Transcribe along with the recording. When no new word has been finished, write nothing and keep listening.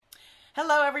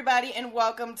Hello, everybody, and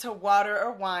welcome to Water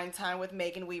or Wine Time with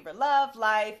Megan Weaver. Love,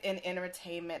 life, and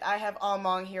entertainment. I have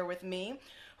Almong here with me,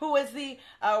 who is the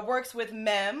works with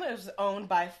Mem, is owned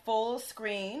by Full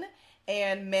Screen,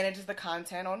 and manages the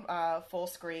content on Full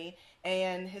Screen.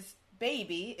 And his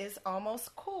baby is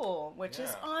Almost Cool, which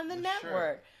is on the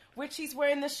network. Shirt. Which he's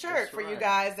wearing the shirt. That's for right. You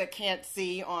guys that can't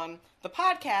see on the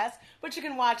podcast, but you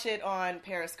can watch it on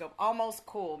Periscope. Almost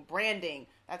Cool branding.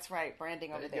 That's right,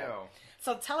 branding over there. Go.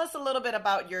 So tell us a little bit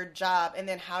about your job and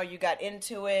then how you got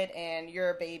into it and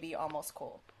your baby Almost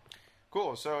Cool.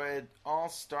 Cool. So it all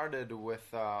started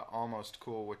with Almost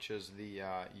Cool, which is the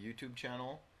YouTube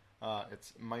channel.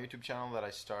 It's my YouTube channel that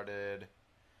I started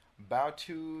about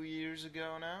 2 years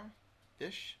ago now,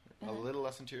 ish. A little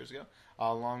less than 2 years ago,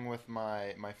 along with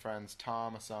my friends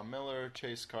Tom Assam Miller,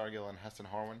 Chase Cargill, and Heston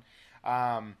Harwin.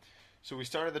 So we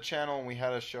started the channel, and we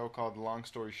had a show called Long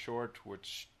Story Short,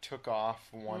 which took off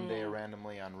one day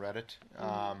randomly on Reddit.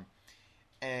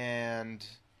 And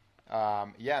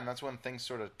that's when things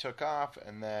sort of took off,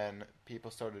 and then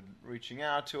people started reaching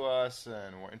out to us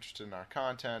and were interested in our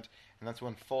content, and that's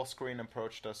when Full Screen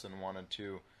approached us and wanted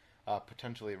to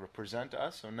potentially represent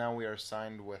us. So now we are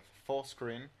signed with Full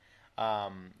Screen,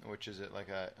 which is like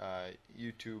a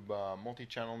YouTube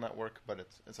multi-channel network, but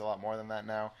it's a lot more than that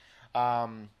now.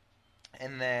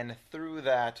 And then through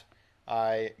that,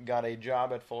 I got a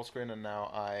job at Full Screen, and now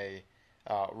I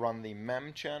run the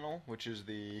Mem channel, which is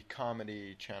the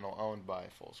comedy channel owned by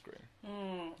Full Screen.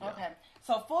 Okay.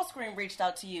 So Full Screen reached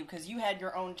out to you because you had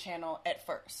your own channel at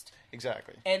first.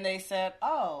 Exactly. And they said,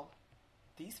 oh,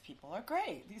 these people are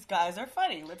great. These guys are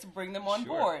funny. Let's bring them on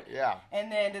board. Yeah.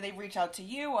 And then did they reach out to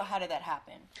you, or how did that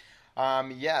happen?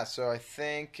 So I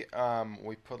think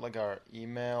we put like our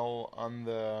email on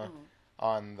the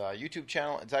YouTube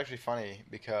channel. It's actually funny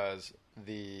because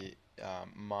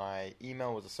my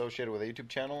email was associated with a YouTube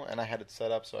channel, and I had it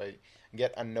set up so I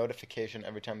get a notification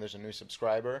every time there's a new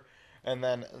subscriber. And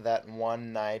then that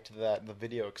one night that the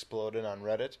video exploded on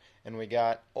Reddit, and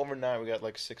overnight we got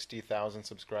like 60,000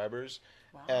 subscribers.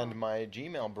 Wow. And my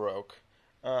Gmail broke,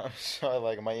 so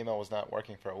like my email was not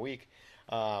working for a week.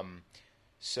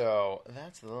 So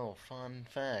that's the little fun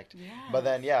fact. Yes. But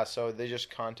then so they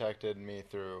just contacted me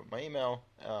through my email,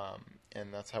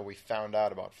 and that's how we found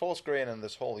out about Full Screen and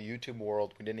this whole YouTube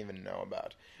world we didn't even know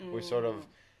about. We sort of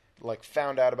like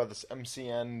found out about this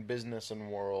MCN business and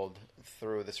world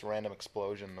through this random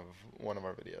explosion of one of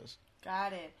our videos.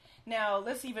 Got it. Now,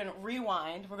 let's even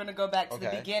rewind. We're going to go back to the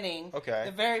beginning. Okay.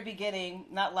 The very beginning,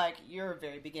 not like your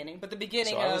very beginning, but the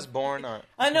beginning of... So I was born on...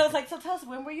 I know, it's like, so tell us,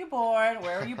 when were you born?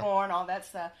 Where were you born? All that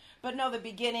stuff. But no, the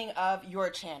beginning of your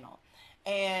channel.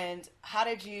 And how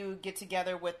did you get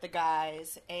together with the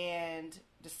guys and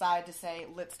decide to say,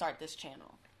 let's start this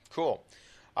channel? Cool.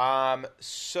 I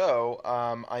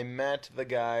met the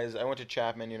guys. I went to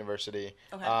Chapman University,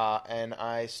 and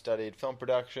I studied film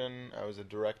production. I was a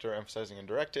director, emphasizing in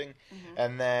directing.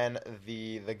 And then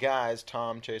the guys,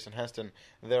 Tom, Chase, and Heston,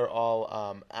 they're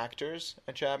all actors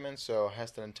at Chapman. So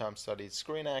Heston and Tom studied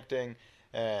screen acting,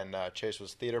 and Chase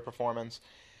was theater performance.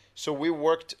 So we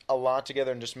worked a lot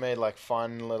together and just made like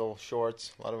fun little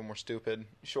shorts. A lot of them were stupid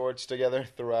shorts together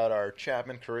throughout our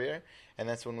Chapman career, and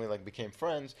that's when we like became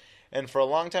friends. And for a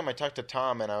long time, I talked to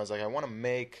Tom, and I was like, I want to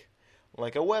make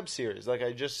like a web series. Like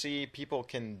I just see people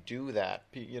can do that.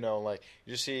 You know, like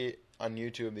you just see on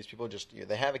YouTube, these people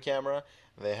they have a camera,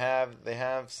 they have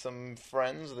some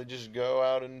friends, they just go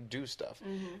out and do stuff.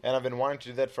 And I've been wanting to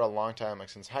do that for a long time, like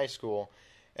since high school.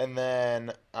 And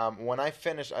then when I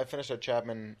finished at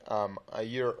Chapman a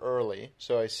year early,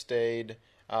 so I stayed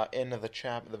in the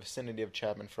vicinity of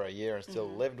Chapman for a year and still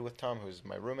lived with Tom, who's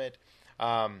my roommate.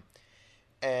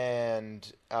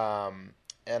 And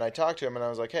I talked to him, and I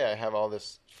was like, hey, I have all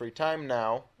this free time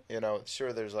now. You know,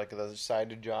 sure, there's like the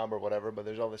side job or whatever, but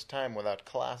there's all this time without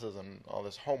classes and all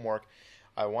this homework.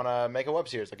 I want to make a web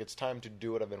series. Like, it's time to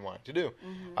do what I've been wanting to do.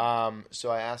 So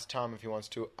I asked Tom if he wants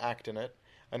to act in it,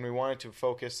 and we wanted to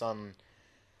focus on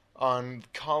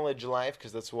college life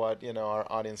because that's what, you know, our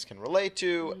audience can relate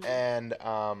to, and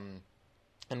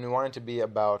we wanted to be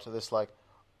about this like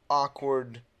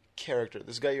awkward character,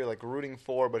 this guy you're like rooting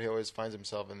for, but he always finds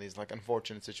himself in these like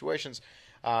unfortunate situations.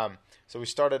 So we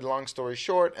started Long Story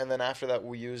Short, and then after that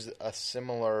we used a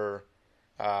similar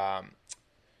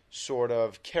sort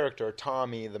of character,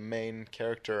 Tommy, the main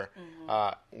character.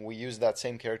 We used that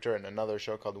same character in another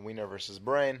show called Wiener versus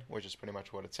Brain, which is pretty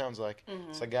much what it sounds like.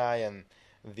 It's a guy in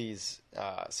these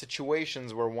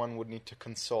situations where one would need to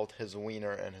consult his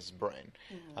wiener and his brain.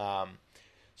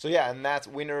 So yeah, and that's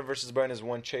Wiener versus Brain is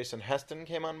when Chase and Heston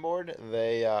came on board.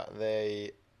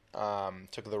 They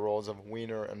took the roles of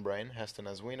Wiener and Brain. Heston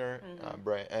as Wiener,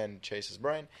 Brain, and Chase as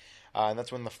Brain. And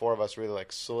that's when the four of us really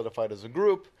like solidified as a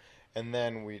group. And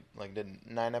then we like did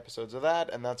 9 episodes of that,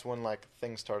 and that's when like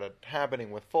things started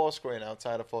happening with Fullscreen.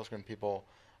 Outside of Fullscreen, people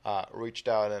reached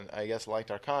out and I guess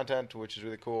liked our content, which is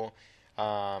really cool.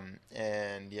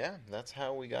 And yeah, that's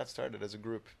how we got started as a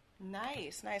group.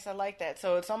 Nice. I like that.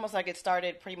 So it's almost like it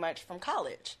started pretty much from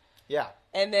college. Yeah.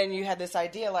 And then you had this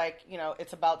idea like,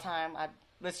 it's about time,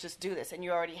 let's just do this. And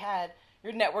you already had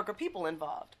your network of people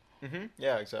involved. Mm-hmm.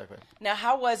 Yeah, exactly. Now,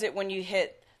 how was it when you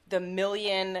hit the 1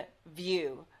 million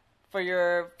view for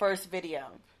your first video?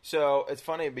 So it's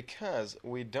funny because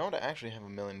we don't actually have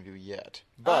 1 million view yet.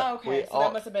 But okay. So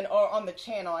that must have been on the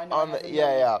channel. I know.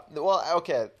 Yeah. Well,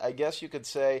 okay. I guess you could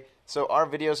say so. Our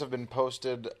videos have been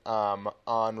posted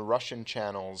on Russian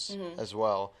channels as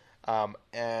well,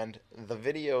 and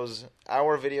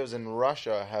our videos in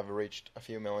Russia have reached a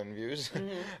few million views.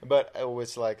 But it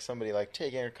was like somebody like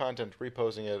taking our content,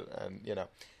 reposting it, and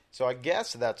So I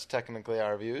guess that's technically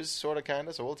our views, sort of, kind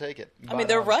of, so we'll take it. I mean,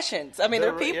 they're Russians. I mean,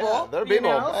 they're people. Yeah, they're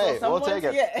people. Hey, so we'll take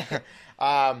it.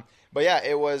 Yeah. But yeah,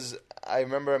 it was, I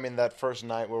remember, that first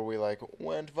night where we, like,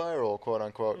 went viral, quote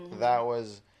unquote, that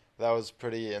was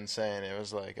pretty insane. It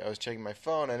was like, I was checking my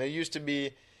phone, and it used to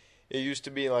be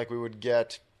like we would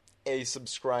get a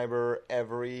subscriber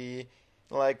every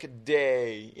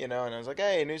day, and I was like,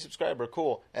 hey, new subscriber,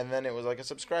 cool. And then it was like a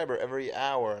subscriber every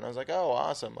hour, and I was like, oh,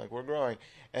 awesome, like we're growing.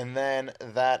 And then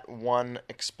that one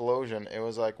explosion, it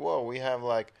was like, whoa, we have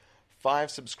like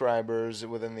 5 subscribers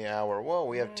within the hour. Whoa,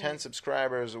 we have 10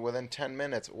 subscribers within 10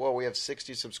 minutes. Whoa, we have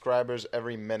 60 subscribers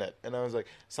every minute. And I was like,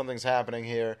 something's happening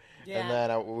here. Yeah. And then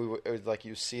it was like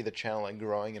you see the channel like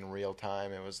growing in real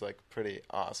time. It was like pretty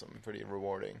awesome, pretty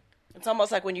rewarding. It's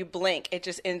almost like when you blink, it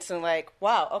just instantly like,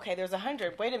 wow, okay, there's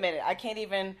 100. Wait a minute, I can't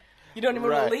even. You don't even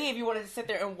believe you wanted to sit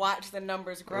there and watch the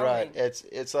numbers growing. Right.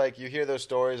 It's like you hear those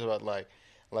stories about like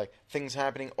things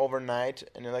happening overnight,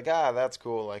 and you're like, that's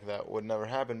cool. Like that would never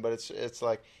happen. But it's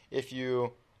like if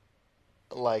you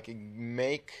like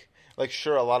make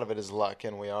sure a lot of it is luck,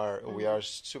 and we are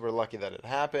super lucky that it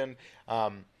happened.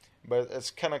 But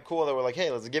it's kind of cool that we're like,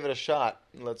 hey, let's give it a shot.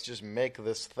 Let's just make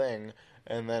this thing.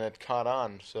 And then it caught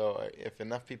on. So if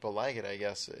enough people like it, I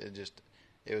guess it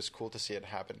was cool to see it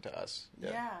happen to us.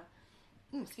 Yeah.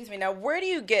 Excuse me. Now, where do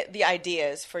you get the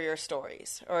ideas for your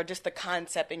stories or just the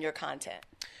concept in your content?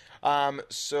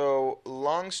 So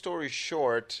long story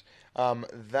short,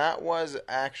 that was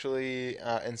actually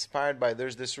inspired by,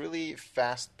 there's this really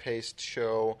fast-paced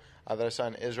show that I saw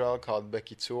in Israel called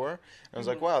Bekitzur. And I was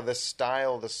like, wow, this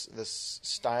style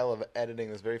of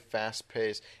editing, this very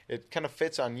fast-paced, it kind of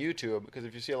fits on YouTube, because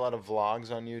if you see a lot of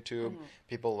vlogs on YouTube,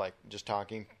 people like just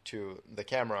talking to the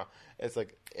camera, it's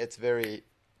like, it's very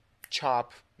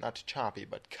not choppy,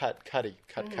 but cutty.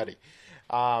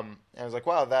 And I was like,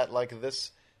 wow, that like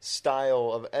this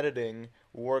style of editing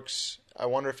works. I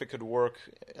wonder if it could work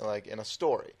like in a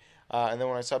story. And then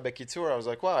when I saw Bekitzur, I was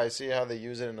like, wow, I see how they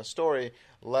use it in a story.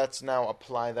 Let's now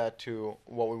apply that to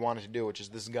what we wanted to do, which is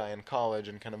this guy in college,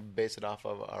 and kind of base it off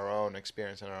of our own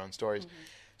experience and our own stories.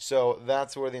 So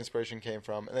that's where the inspiration came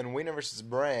from. And then Wiener versus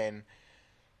Brain,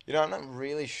 I'm not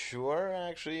really sure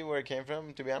actually where it came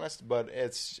from, to be honest, but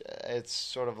it's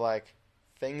sort of like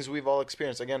things we've all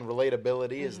experienced. Again,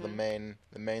 relatability is the main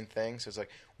thing. So it's like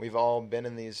we've all been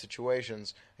in these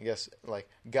situations. I guess like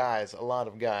a lot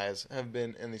of guys have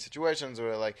been in these situations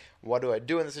where like, what do I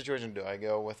do in this situation? Do I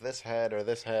go with this head or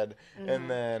this head?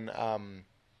 And then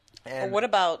and what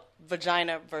about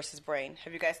vagina versus brain?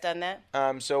 Have you guys done that?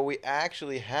 So we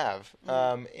actually have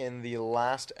in the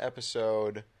last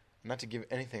episode. Not to give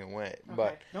anything away,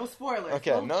 but no spoilers.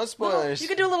 Okay, no spoilers. You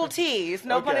can do a little tease,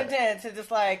 no pun intended, to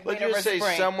just like. Let's just say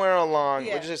somewhere along.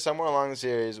 Yeah. Let's just say somewhere along the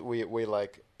series, we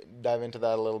like dive into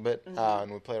that a little bit,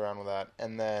 and we play around with that,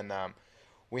 and then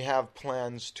we have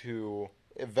plans to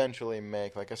eventually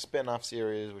make like a spin-off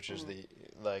series, which is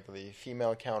the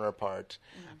female counterpart.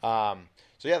 So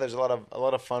yeah, there's a lot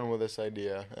of fun with this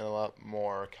idea, and a lot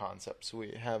more concepts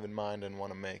we have in mind and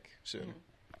want to make soon.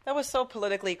 That was so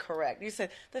politically correct. You said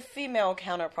the female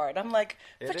counterpart. I'm like,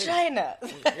 vagina.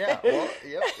 Yeah, well,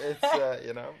 yep.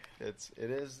 It's it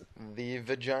is the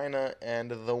vagina and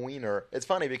the wiener. It's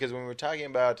funny because when we were talking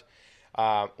about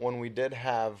when we did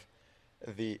have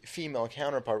the female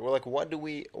counterpart, we're like, what do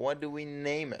we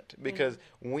name it? Because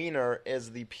wiener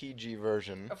is the PG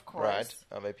version, of course, right,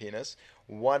 of a penis.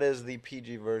 What is the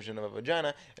PG version of a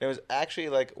vagina? And it was actually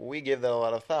like we gave that a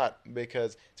lot of thought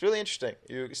because it's really interesting.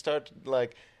 You start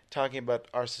like talking about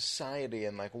our society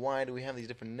and like why do we have these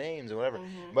different names or whatever.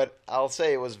 But I'll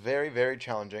say it was very, very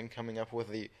challenging coming up with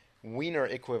the wiener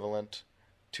equivalent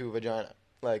to vagina.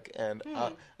 Like, and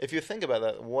if you think about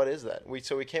that, what is that? We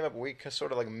came up, we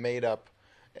sort of like made up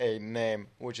a name,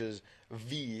 which is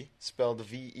V, spelled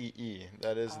VEE.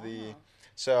 That is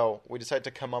so we decided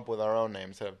to come up with our own name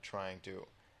instead of trying to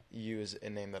use a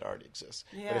name that already exists.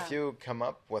 Yeah. But if you come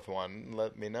up with one,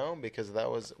 let me know, because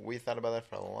we thought about that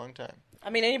for a long time. I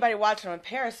mean, anybody watching on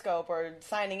Periscope or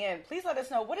signing in, please let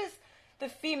us know, what is the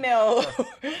female,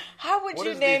 how would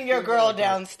you name your girl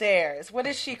downstairs? What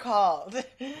is she called?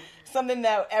 Something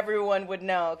that everyone would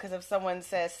know, because if someone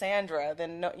says Sandra,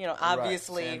 then,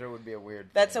 obviously. Right. Sandra would be a weird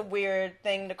thing. That's a weird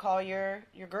thing to call your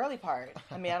girly part.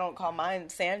 I mean, I don't call mine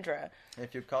Sandra.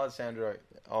 If you call it Sandra,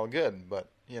 all good, but,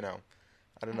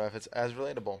 I don't know if it's as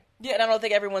relatable. Yeah, and I don't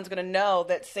think everyone's going to know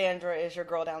that Sandra is your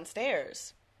girl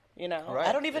downstairs. Right.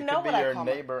 I don't even know what I call her. It could be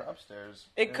your neighbor upstairs.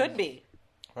 It could be.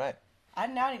 Right. I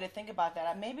now need to think about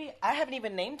that. Maybe I haven't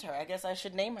even named her. I guess I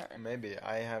should name her. Maybe.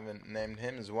 I haven't named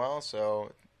him as well,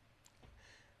 so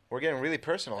we're getting really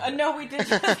personal here. No, we did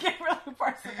just get really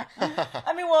personal.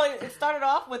 I mean, well, it started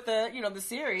off with the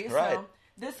series. Right. So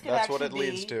this could That's actually what it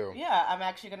leads to. Yeah, I'm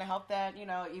actually going to help that,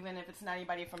 even if it's not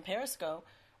anybody from Periscope.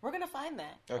 We're going to find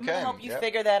that. Okay. I'm going to help you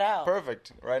figure that out.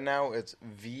 Perfect. Right now, it's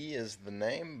V is the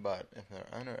name, but if there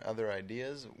are other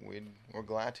ideas, we're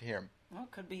glad to hear them. Well,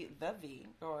 it could be the V,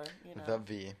 or, The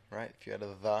V, right? If you add a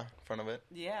the in front of it,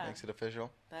 makes it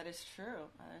official. That is true.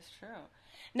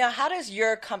 Now, how does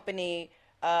your company,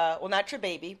 not your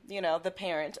baby, the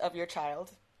parent of your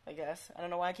child, I guess. I don't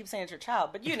know why I keep saying it's your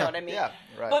child, but you know what I mean. Yeah,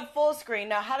 right. But Fullscreen,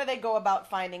 now how do they go about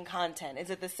finding content? Is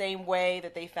it the same way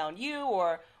that they found you,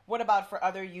 or what about for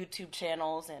other YouTube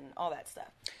channels and all that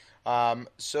stuff?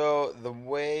 So the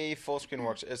way Fullscreen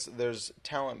works is there's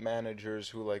talent managers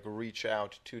who reach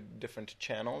out to different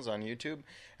channels on YouTube,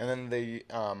 and then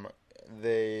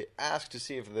they ask to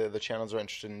see if the channels are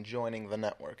interested in joining the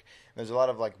network. There's a lot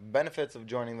of benefits of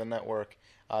joining the network,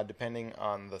 depending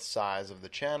on the size of the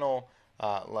channel.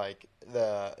 Like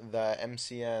the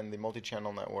MCN, the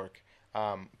multi-channel network,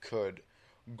 could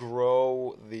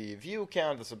grow the view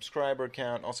count, the subscriber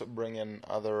count, also bring in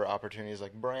other opportunities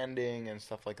like branding and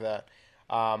stuff like that.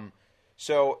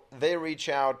 So they reach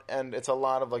out, and it's a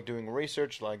lot of doing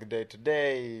research, day to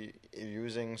day,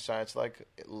 using sites like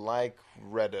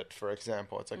Reddit, for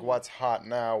example. It's what's hot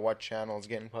now, what channel is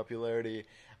getting popularity,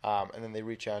 and then they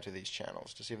reach out to these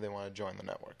channels to see if they want to join the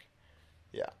network.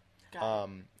 Yeah.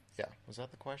 Yeah, was that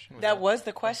the question? That was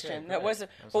the question. Okay, that was.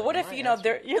 But what if you're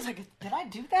like, did I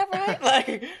do that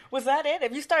right? Was that it?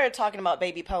 If you started talking about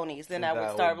baby ponies, then I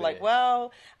would start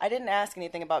well, I didn't ask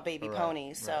anything about baby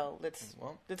ponies, so let's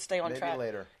stay on track. Maybe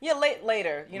later. Yeah,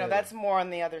 later. That's more on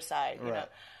the other side.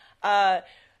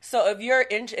 So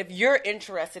if you're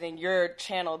interested in your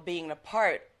channel being a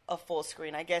part of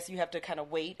Fullscreen, I guess you have to kind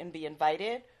of wait and be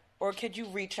invited, or could you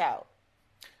reach out?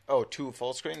 Oh, to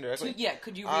Fullscreen directly?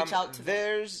 Could you reach out to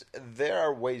them? There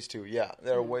are ways to,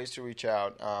 There are ways to reach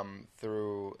out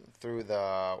through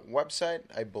the website,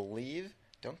 I believe.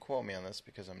 Don't quote me on this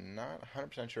because I'm not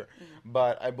 100% sure.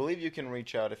 But I believe you can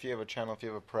reach out. If you have a channel, if you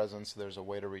have a presence, there's a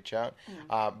way to reach out.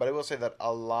 But I will say that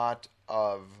a lot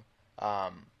of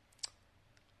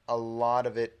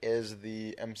it is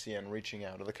the MCN reaching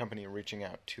out, or the company reaching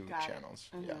out to channels.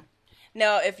 Yeah.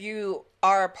 Now, if you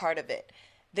are a part of it,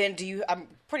 then I'm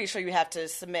pretty sure you have to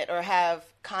submit or have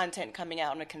content coming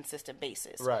out on a consistent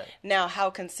basis. Right. Now, how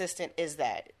consistent is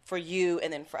that for you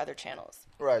and then for other channels?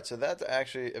 Right. So that's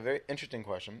actually a very interesting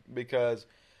question, because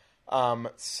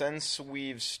since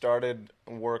we've started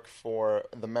work for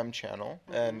the MEM channel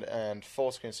and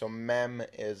Fullscreen, so MEM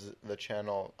is the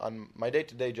channel. My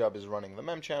day-to-day job is running the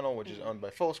MEM channel, which is owned by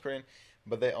Fullscreen,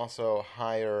 but they also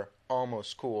hire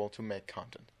Almost Cool to make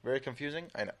content. Very confusing,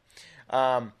 I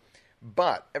know.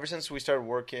 But ever since we started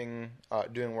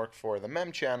doing work for the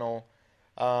MEM channel,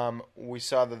 we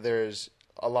saw that there's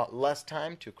a lot less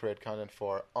time to create content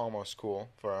for Almost Cool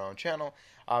for our own channel.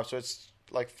 So it's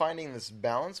finding this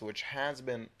balance, which has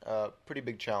been a pretty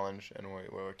big challenge. And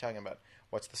we're talking about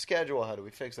what's the schedule, how do we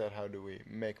fix that, how do we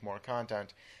make more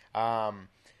content.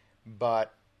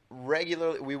 But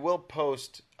regularly, we will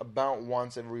post about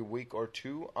once every week or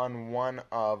two on one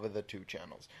of the two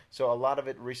channels. So a lot of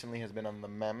it recently has been on the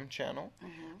MEM channel.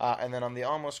 And then on the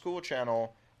Almost Cool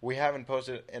channel, we haven't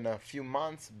posted in a few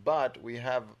months, but we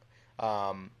have,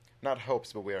 not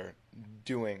hopes, but we're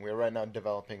right now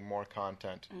developing more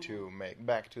content to make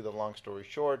back to the long story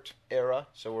short era.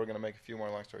 So we're going to make a few more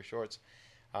long story shorts,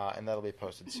 and that'll be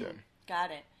posted soon.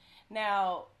 Got it.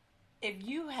 Now, if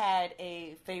you had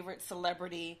a favorite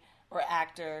celebrity or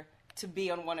actor to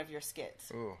be on one of your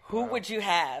skits, who would you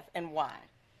have and why?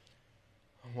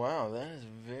 Wow, that is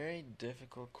a very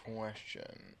difficult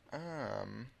question.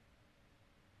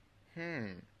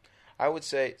 I would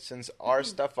say since our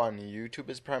stuff on YouTube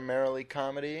is primarily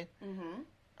comedy,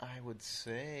 I would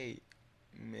say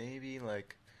maybe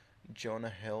like Jonah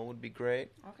Hill would be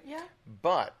great. Okay, yeah.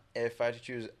 But if I had to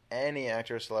choose any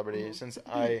actor or celebrity, since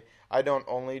I don't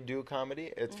only do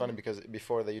comedy, it's funny because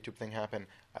before the YouTube thing happened,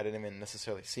 I didn't even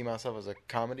necessarily see myself as a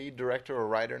comedy director or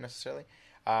writer necessarily.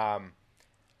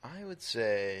 I would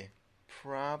say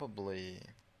probably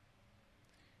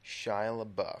Shia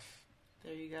LaBeouf.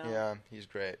 There you go. Yeah, he's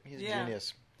great. He's a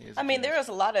genius. I mean, there is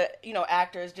a lot of,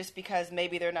 actors just because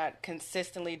maybe they're not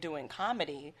consistently doing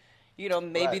comedy.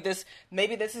 Maybe this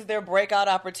is their breakout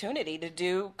opportunity to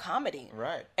do comedy.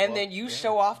 Right. And then you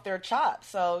show off their chops.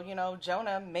 So,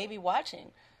 Jonah may be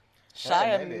watching.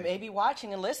 Shia may be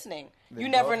watching and listening. You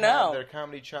never know. Have their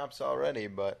comedy chops already,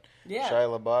 but Yeah.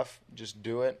 Shia LaBeouf, just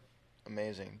do it.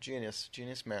 Amazing. Genius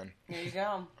man. There you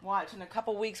go. Watch. In a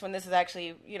couple weeks when this is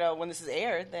actually, when this is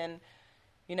aired, then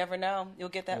you never know. You'll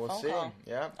get that phone call.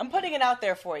 Yeah. I'm putting it out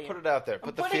there for you. Put it out there.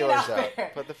 Put the putting it feelers out out.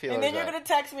 there. Put the feelers And out. then you're going to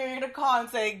text me or you're going to call and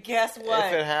say, guess what?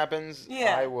 If it happens,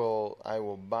 Yeah. I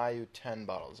will buy you 10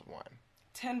 bottles of wine.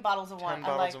 10 bottles of wine. 10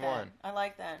 bottles of wine. I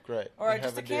like that. Great. Or We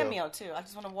just have a a deal. cameo, too. I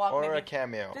just want to walk. Or maybe, a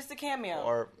cameo. Just a cameo.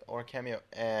 Or a cameo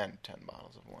and 10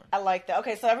 bottles of wine. I like that.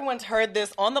 Okay, so everyone's heard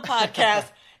this on the podcast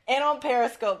and on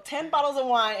Periscope. 10 bottles of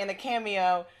wine and a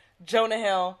cameo. Jonah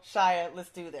Hill, Shia,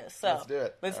 let's do this. So Let's do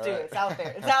it. Let's All do right. it. It's out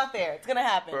there. It's out there. It's going to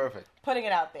happen. Perfect. Putting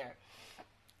it out there.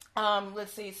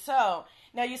 Let's see. So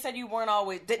now you said you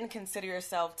didn't consider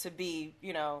yourself to be,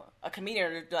 a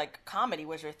comedian or like comedy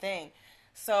was your thing.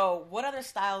 So what other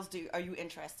styles are you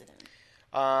interested in?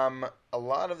 A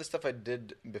lot of the stuff I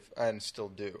did and still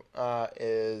do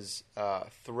is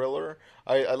thriller.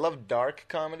 I love dark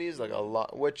comedies, like a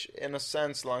lot, which in a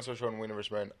sense, long story short, and We Never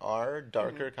Spread are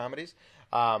darker comedies.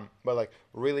 But like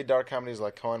really dark comedies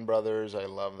like Coen Brothers, I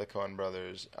love the Coen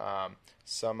Brothers.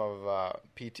 Some of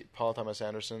Paul Thomas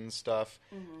Anderson's stuff,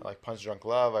 like Punch Drunk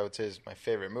Love, I would say is my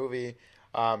favorite movie.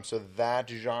 So that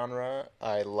genre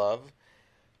I love.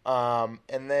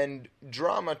 And then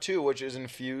drama too, which is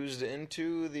infused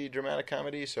into the dramatic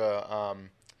comedy. So,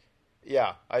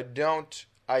 yeah, I don't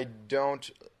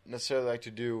necessarily like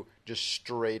to do just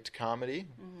straight comedy.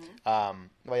 But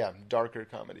yeah, darker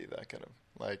comedy, that kind of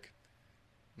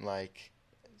like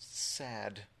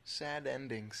sad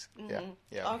endings.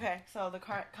 Yeah. Okay, so the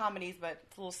comedies, but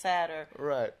it's a little sad or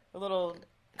Right. a little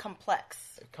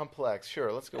complex. Complex,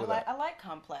 sure. Let's go with that. I like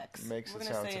complex. Makes it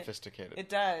sound sophisticated. It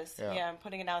does. Yeah. Yeah, I'm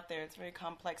putting it out there. It's very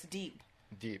complex, deep.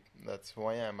 Deep. That's who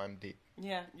I am. I'm deep.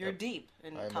 Yeah, you're Yep. deep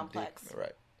and I'm complex. Deep.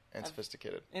 Right. And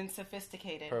sophisticated. And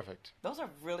sophisticated. Perfect. Those are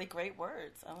really great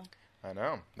words. I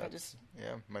know. That's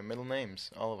my middle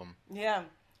names, all of them. Yeah.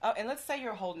 Oh, and let's say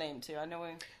your whole name too. I know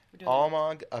we're doing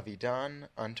Almog Avidan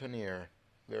Antonier.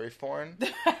 Very foreign.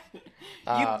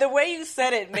 the way you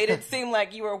said it made it seem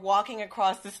like you were walking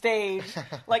across the stage,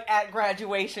 like at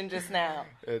graduation just now.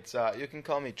 It's you can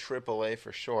call me AAA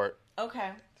for short. Okay.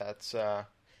 That's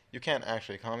you can't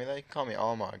actually call me that. You can call me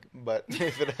Almog, but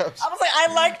if it helps, I was like,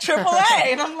 I like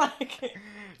AAA, and I'm like,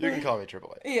 you can call me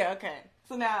AAA. yeah, okay.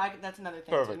 So now that's another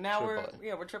thing. Perfect. Too. Now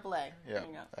AAA. we're AAA. Yeah, There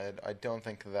you go. I don't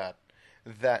think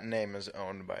that name is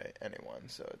owned by anyone,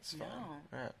 so it's fine. No.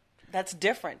 Yeah. That's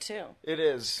different too. It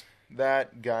is.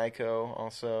 That Geico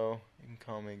also. You can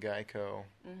call me Geico.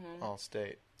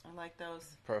 Allstate. I like those.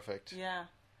 Perfect. Yeah.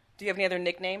 Do you have any other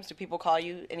nicknames? Do people call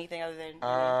you anything other than?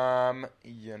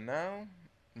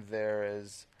 There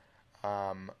is,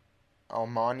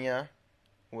 Almania.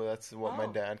 Well, that's what my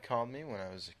dad called me when I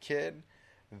was a kid.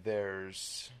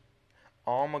 There's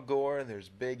Almagor. There's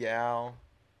Big Al.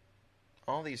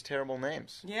 All these terrible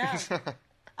names. Yeah.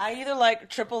 I either like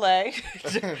AAA.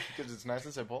 Because it's nice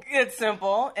and simple. It's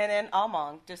simple. And then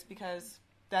Almong, just because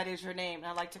that is your name. And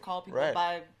I like to call people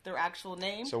by their actual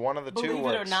name. So one of the two Believe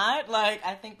works. it or not,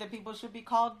 I think that people should be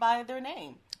called by their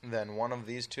name. Then one of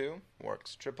these two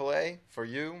works. AAA for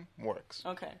you works.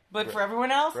 Okay. But for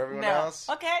everyone else? For everyone no. else,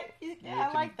 Okay. Yeah,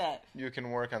 I like that. You can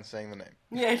work on saying the name.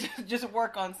 Yeah, just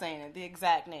work on saying it, the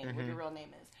exact name, what your real name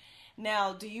is.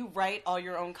 Now, do you write all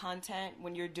your own content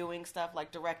when you're doing stuff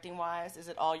like directing-wise? Is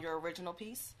it all your original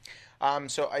piece?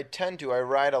 So I tend to. I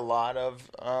write a lot of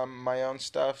my own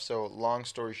stuff. So long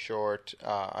story short,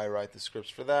 I write the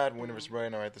scripts for that. Winners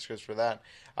Brain, I write the scripts for that.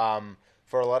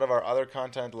 for a lot of our other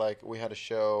content, like we had a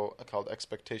show called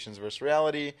Expectations versus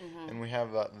Reality, and we have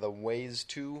the Ways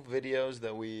to videos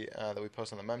that we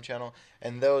post on the Mem channel,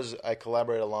 and those I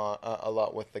collaborate a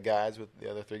lot with the guys, with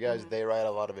the other three guys. They write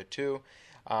a lot of it too,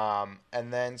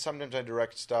 and then sometimes I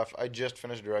direct stuff. I just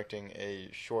finished directing a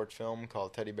short film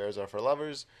called Teddy Bears Are for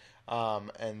Lovers,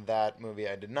 and that movie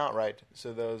I did not write.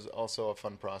 So that was also a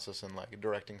fun process in like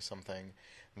directing something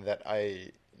that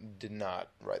I did not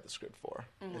write the script for.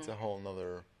 It's a whole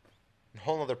nother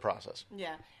process.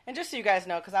 Yeah. And just so you guys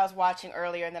know, because I was watching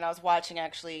earlier, and then I was watching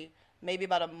actually maybe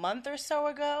about a month or so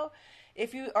ago.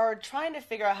 If you are trying to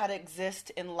figure out how to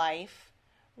exist in life,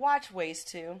 watch Ways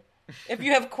To. If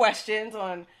you have questions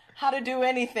on how to do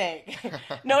anything.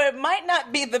 No, it might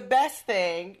not be the best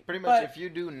thing. Pretty much, if you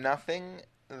do nothing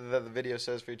that the video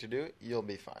says for you to do, you'll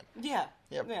be fine. Yeah.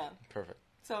 Yep. Yeah. Perfect.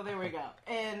 So there we go.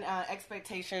 And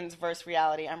expectations versus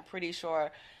reality, I'm pretty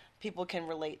sure people can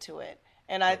relate to it.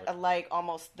 And I like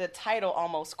almost the title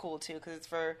almost cool too, because it's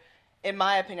for, in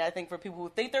my opinion, I think for people who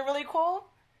think they're really cool,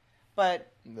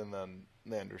 but then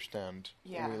they understand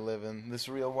we Yeah. live in this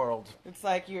real world. it's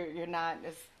like you're not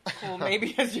as cool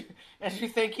maybe as you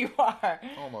think you are.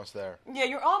 Almost there. Yeah,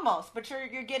 you're almost, but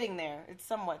you're getting there. It's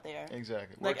somewhat there.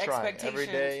 Exactly. Like We're trying. expectations. Every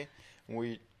day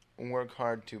we work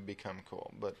hard to become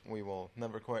cool, but we will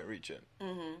never quite reach it.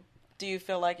 Do you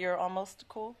feel like you're almost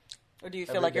cool? Or do you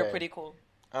feel Every like you're day. pretty cool?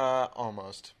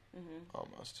 Almost.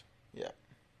 Almost. Yeah.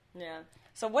 Yeah.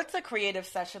 So what's a creative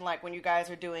session like when you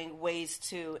guys are doing Ways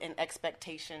To and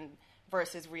expectation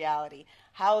versus reality?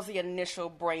 How's the initial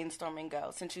brainstorming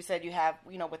go? Since you said you have,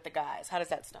 with the guys, how does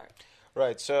that start?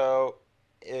 Right. So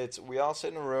we all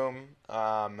sit in a room,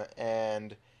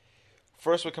 and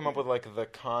first we come up with like the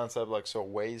concept, like, so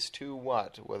ways to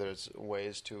what? Whether it's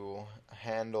ways to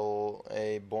handle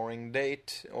a boring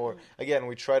date, or again,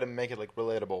 we try to make it like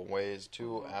relatable. Ways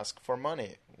to ask for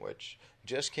money, which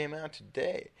just came out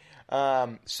today.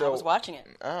 So I was watching it.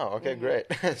 Oh, okay, great.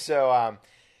 So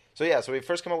we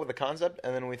first come up with the concept,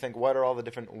 and then we think, what are all the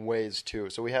different ways to?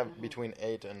 So we have between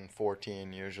 8 and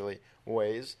 14 usually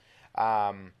ways.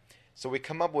 So we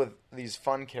come up with these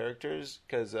fun characters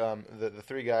because the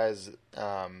three guys,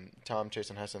 Tom, Chase,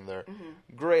 and Heston, they're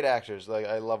great actors. Like,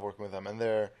 I love working with them, and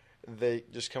they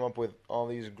just come up with all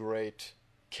these great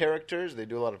characters. They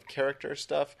do a lot of character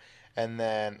stuff, and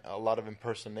then a lot of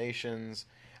impersonations.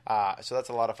 So that's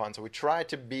a lot of fun. So we try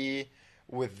to be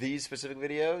with these specific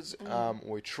videos.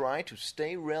 We try to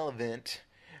stay relevant.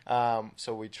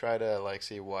 So we try to like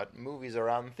see what movies are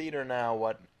out in theater now,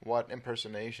 what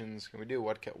impersonations can we do,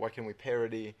 what can we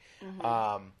parody.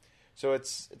 So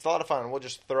it's a lot of fun. We'll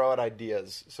just throw out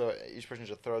ideas. So each person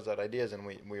just throws out ideas, and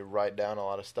we write down a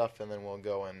lot of stuff, and then we'll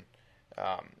go and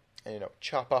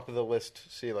chop up the list.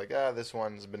 See like this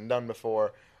one's been done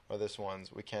before, or this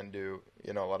one's we can do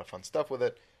a lot of fun stuff with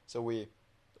it. So we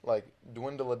like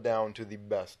dwindle it down to the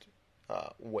best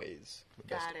ways, the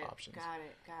best options.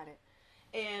 Got it.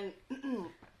 And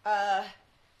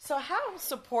so how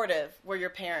supportive were your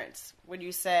parents when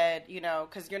you said,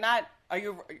 because are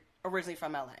you originally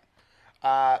from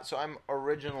LA? So I'm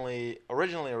originally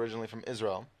from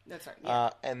Israel. That's right. Yeah.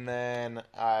 And then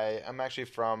I'm actually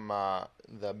from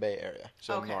the Bay Area,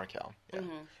 so Okay. NorCal. Yeah.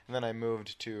 And then I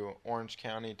moved to Orange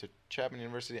County to Chapman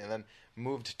University, and then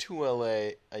moved to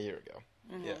LA a year ago.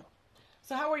 Yeah.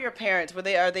 So how were your parents?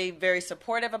 Are they very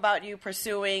supportive about you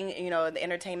pursuing, the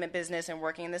entertainment business and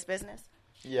working in this business?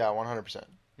 Yeah, 100%.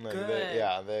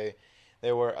 Good.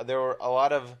 There were a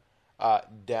lot of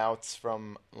doubts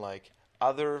from like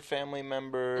other family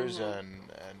members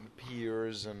and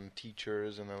peers and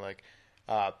teachers, and they're like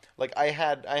I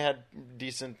had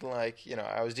decent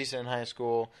I was decent in high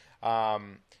school.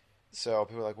 So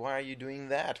people were like, why are you doing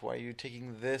that? Why are you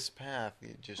taking this path?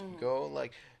 You just go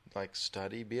like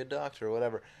study, be a doctor or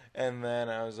whatever. And then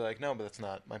I was like, no, but that's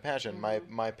not my passion.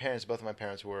 My parents, both of my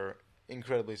parents were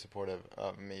incredibly supportive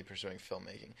of me pursuing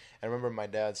filmmaking. I remember my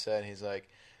dad said, he's like,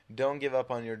 don't give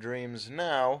up on your dreams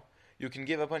now. You can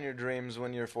give up on your dreams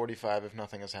when you're 45 if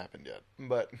nothing has happened yet.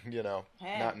 But,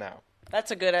 not now.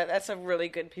 That's a really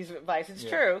good piece of advice. It's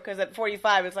true, because at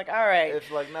 45, it's like, all right, if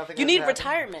like nothing you has need happened,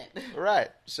 retirement.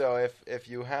 Right. So if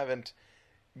you haven't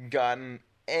gotten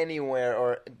anywhere,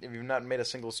 or if you've not made a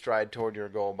single stride toward your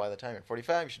goal by the time you're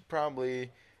 45, you should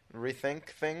probably rethink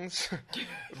things.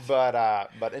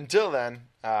 But until then,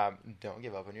 don't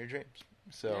give up on your dreams.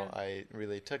 So I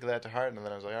really took that to heart, and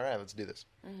then I was like, all right, let's do this.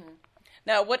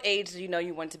 Now, at what age do you know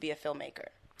you want to be a filmmaker?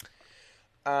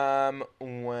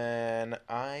 When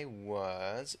I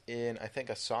was in, I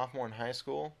think, a sophomore in high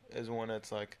school is when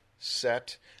it's like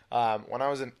set. When I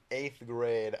was in 8th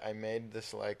grade, I made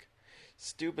this like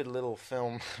stupid little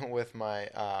film with my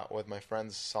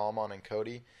friends Salman and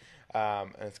Cody,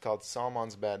 and it's called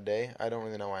Salman's Bad Day. I don't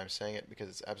really know why I'm saying it because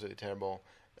it's absolutely terrible.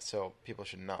 So people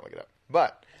should not look it up.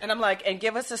 But and I'm like, and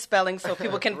give us a spelling so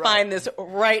people can right. find this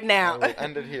right now. We'll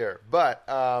end it here. But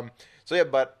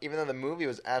but even though the movie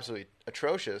was absolutely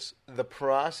atrocious, the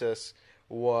process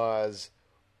was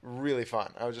really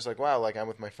fun. I was just like, wow, like I'm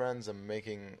with my friends, I'm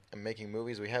making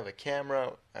movies. We have a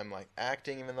camera. I'm like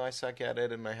acting even though I suck at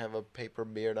it, and I have a paper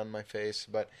beard on my face.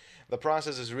 But the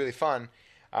process is really fun,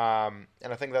 and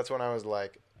I think that's when I was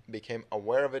like became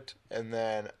aware of it. And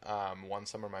then one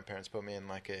summer, my parents put me in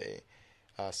like a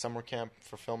summer camp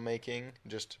for filmmaking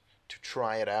just to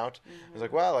try it out. I was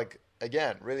like, wow, like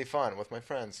again, really fun with my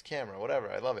friends, camera,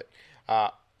 whatever. I love it.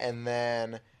 And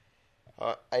then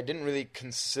I didn't really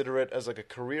consider it as like a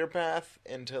career path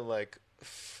until like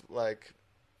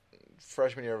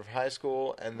freshman year of high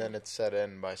school, and then it set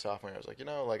in by sophomore year. I was like,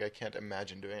 like I can't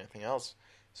imagine doing anything else,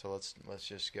 so let's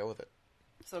just go with it.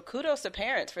 So kudos to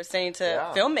parents for saying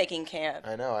to filmmaking camp.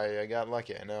 I know, I got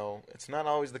lucky. I know it's not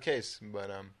always the case,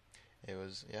 but it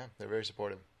was, they're very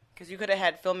supportive. Because you could have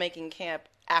had filmmaking camp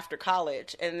after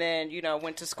college, and then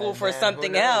went to school for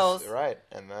something else. Right,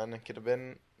 and then it could have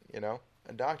been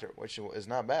a doctor, which is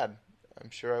not bad. I'm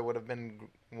sure I would have been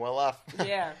well off.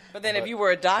 Yeah, but then if you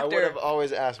were a doctor, I would have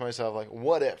always asked myself, like,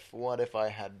 what if I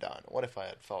had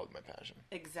followed my passion?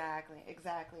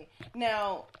 Exactly.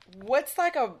 Now, what's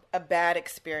like a bad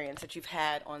experience that you've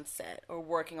had on set or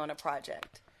working on a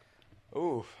project?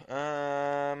 Ooh,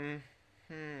 Or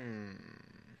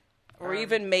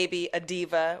even maybe a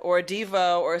diva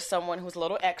or someone who's a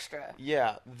little extra.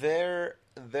 Yeah, there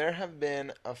have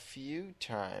been a few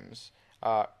times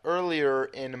earlier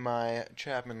in my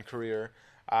Chapman career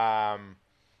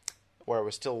where I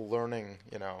was still learning,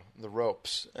 the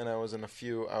ropes, and I was like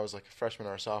a freshman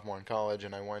or a sophomore in college,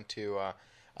 and I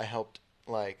helped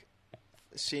like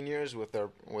seniors with their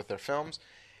films,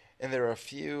 and there are a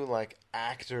few like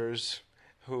actors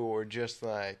who were just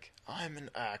like, I'm an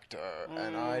actor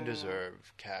and I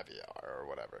deserve caviar or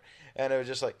whatever. And it was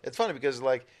just like, it's funny because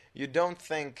like you don't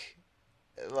think,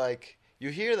 like you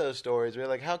hear those stories where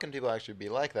you're like, how can people actually be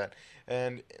like that?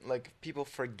 And like people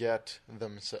forget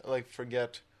themselves, like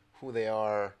forget who they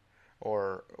are,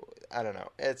 or I don't know.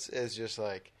 It's just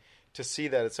like, to see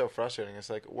that, it's so frustrating. It's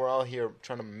like we're all here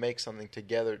trying to make something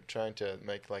together, trying to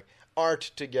make like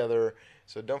art together.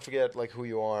 So don't forget like who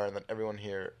you are, and that everyone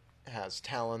here has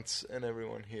talents, and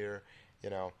everyone here,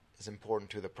 is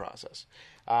important to the process.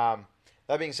 That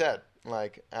being said,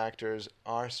 like actors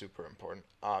are super important,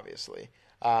 obviously.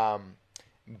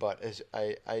 But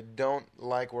I don't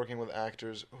like working with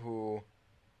actors who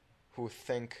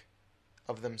think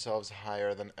of themselves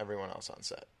higher than everyone else on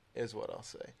set, is what I'll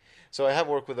say. So I have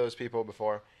worked with those people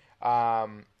before,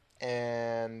 and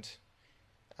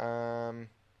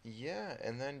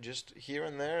then just here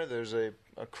and there, there's a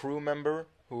crew member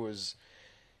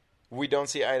we don't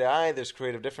see eye to eye. There's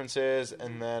creative differences,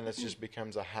 and then it just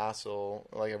becomes a hassle.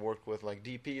 Like I've worked with like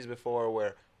DPs before,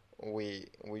 where we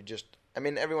just,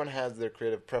 everyone has their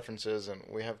creative preferences, and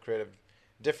we have creative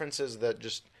differences that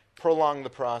just prolong the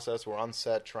process. We're on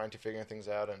set trying to figure things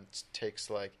out, and it takes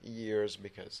like years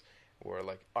because we're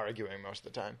like arguing most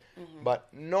of the time. Mm-hmm. But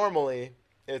normally,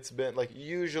 it's been like,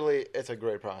 usually it's a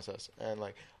great process, and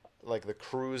like the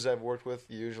crews I've worked with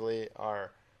usually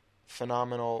are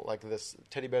phenomenal. Like this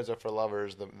Teddy Bears Are for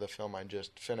Lovers, the film I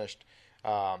just finished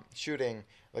shooting,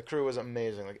 the crew was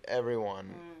amazing. Like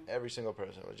everyone, every single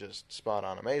person was just spot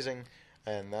on amazing,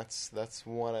 and that's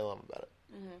what I love about it.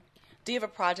 Mm-hmm. Do you have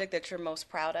a project that you're most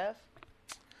proud of?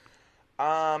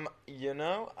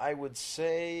 I would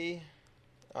say,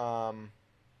 I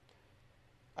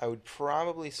would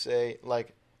probably say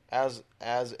like as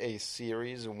a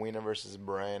series, Wiener versus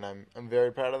Brain, I'm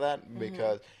very proud of that,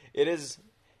 because it is.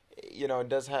 It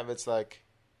does have it's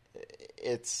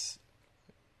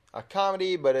a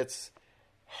comedy, but it's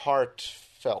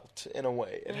heartfelt in a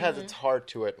way. It has its heart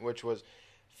to it, which was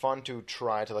fun to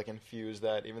try to like infuse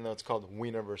that, even though it's called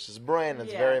Wiener versus Brain.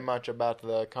 It's very much about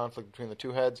the conflict between the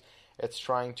two heads. It's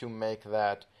trying to make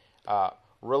that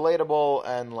relatable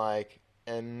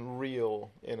and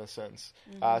real in a sense.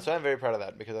 So I'm very proud of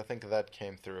that, because I think that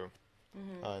came through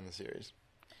in the series.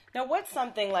 Now, what's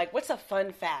a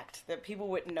fun fact that people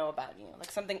wouldn't know about you?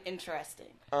 Like something interesting.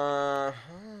 I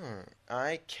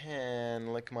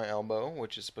can lick my elbow,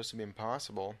 which is supposed to be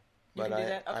impossible. You can do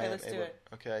that? Okay, let's do it.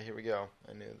 Okay, here we go.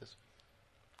 I knew this.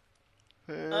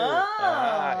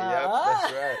 Yep,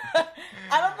 that's right.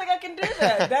 I don't think I can do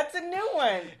that. That's a new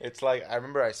one. It's like, I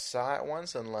remember I saw it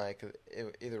once on like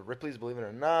either Ripley's Believe It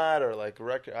or Not or like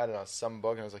I don't know, some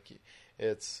book, and I was like,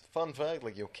 it's fun fact,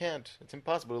 like it's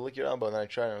impossible to lick your elbow. And then I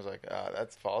tried, and I was like,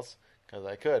 that's false, because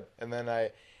I could. And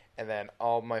then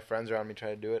all my friends around me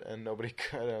tried to do it, and nobody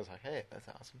could. And I was like, hey, that's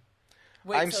awesome.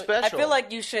 Wait, I'm special. I feel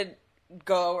like you should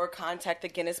go or contact the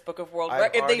Guinness Book of World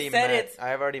Records. If they said it's...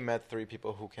 I've already met 3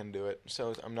 people who can do it,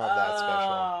 so I'm not that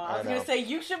special. I was going to say,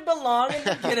 you should belong in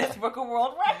the Guinness Book of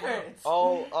World Records.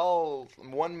 All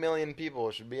 1 million people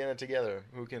should be in it together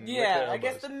who can lick their elbows. I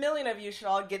guess the million of you should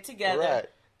all get together, right.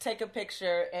 Take a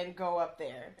picture, and go up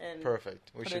there. And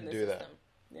perfect. We should do that.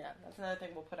 Yeah, that's another thing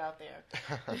we'll put out there.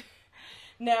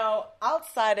 Now,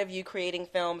 outside of you creating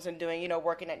films and doing,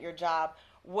 working at your job,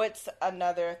 what's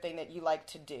another thing that you like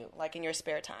to do, like in your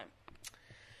spare time?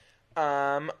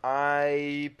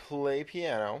 I play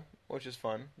piano, which is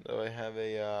fun. Though I have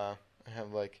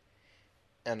like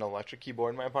an electric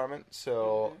keyboard in my apartment,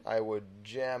 so I would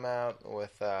jam out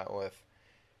with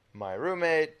my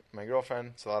roommate, my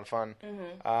girlfriend. It's a lot of fun.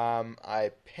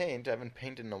 I paint. I haven't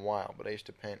painted in a while, but I used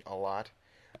to paint a lot.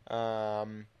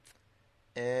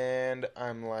 And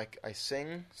I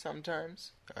sing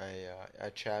sometimes.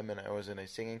 At Chapman, I was in a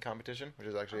singing competition, which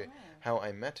is actually how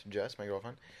I met Jess, my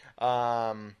girlfriend.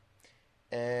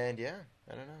 And yeah,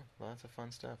 I don't know, lots of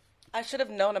fun stuff. I should have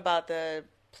known about the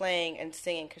playing and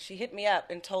singing, because she hit me up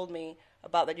and told me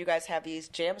about that you guys have these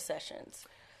jam sessions.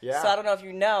 Yeah. So I don't know if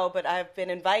you know, but I've been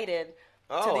invited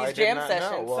to these jam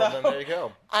sessions. Well, then there you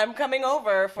go. I'm coming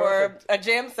over for a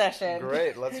jam session.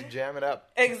 Great, let's jam it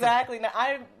up. Exactly. Now,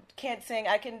 I can't sing.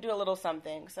 I can do a little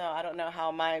something, so I don't know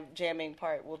how my jamming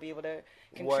part will be able to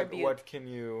contribute. What can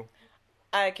you...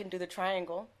 I can do the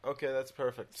triangle. Okay, that's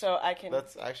perfect. So I can...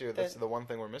 That's the one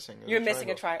thing we're missing. You're missing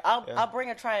a triangle. I'll bring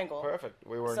a triangle. Perfect.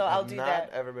 I'll do that.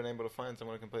 Ever been able to find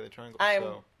someone who can play the triangle. I'm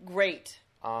great.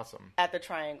 Awesome. At the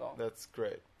triangle. That's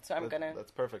great. So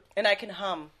That's perfect. And I can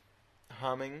hum.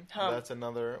 Humming. That's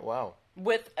another... Wow.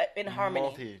 In harmony.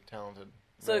 Multi-talented.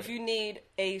 So if you need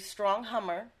a strong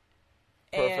hummer...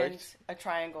 Perfect. And a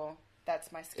triangle.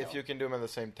 That's my skill. If you can do them at the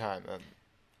same time, then...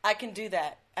 I can do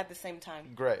that at the same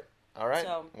time. Great. All right.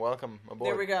 So, welcome aboard.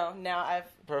 There we go. Now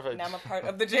Perfect. Now I'm a part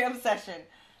of the jam session.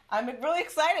 I'm really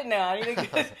excited now.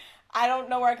 I don't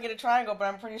know where I can get a triangle, but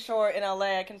I'm pretty sure in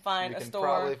LA I can find a store.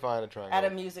 Probably find a triangle at a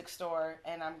music store,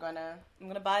 and I'm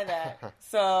gonna buy that.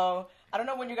 So I don't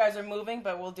know when you guys are moving,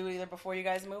 but we'll do either before you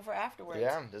guys move or afterwards.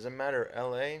 Yeah, doesn't matter.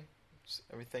 LA.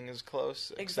 Everything is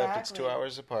close, except it's 2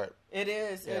 hours apart. It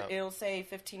is. Yeah. It'll say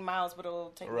 15 miles, but it'll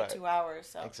take me 2 hours.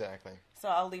 So. Exactly. So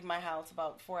I'll leave my house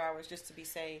about 4 hours just to be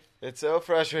safe. It's so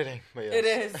frustrating. But yes. It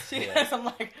is. Yes, I'm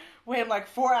waiting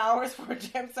 4 hours for a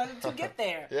jam session to get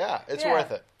there. Yeah, it's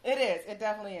worth it. It is. It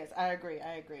definitely is. I agree.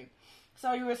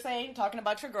 So you were talking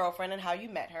about your girlfriend and how you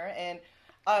met her. And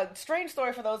a strange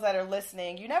story for those that are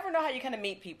listening. You never know how you kind of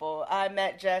meet people. I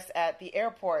met Jess at the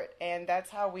airport, and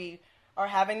that's how we... are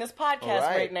having this podcast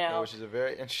right now. Which is a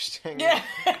very interesting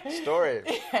story.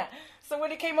 Yeah. So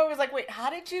when he came over, he was like, wait, how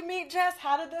did you meet Jess?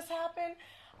 How did this happen?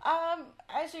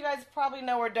 As you guys probably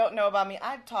know or don't know about me,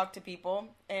 I talk to people,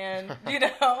 and,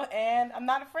 and I'm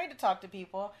not afraid to talk to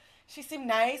people. She seemed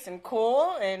nice and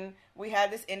cool, and we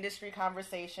had this industry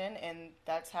conversation, and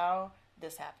that's how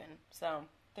this happened. So...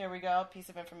 there we go. Piece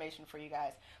of information for you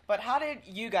guys. But how did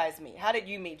you guys meet? How did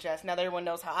you meet Jess? Now that everyone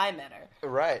knows how I met her.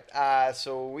 Right.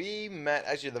 So we met,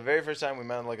 actually the very first time we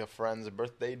met on a friend's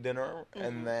birthday dinner.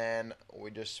 And then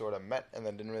we just sort of met and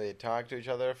then didn't really talk to each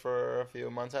other for a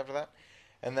few months after that.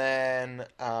 And then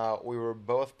we were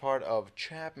both part of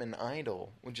Chapman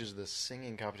Idol, which is the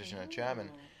singing competition at Chapman.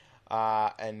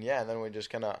 And then we just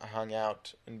kind of hung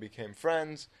out and became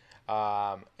friends.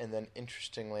 And then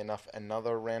interestingly enough,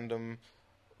 another random...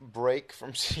 break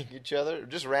from seeing each other,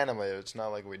 just randomly. It's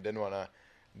not like we didn't want to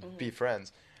be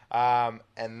friends.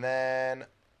 And then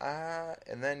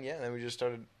we just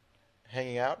started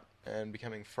hanging out and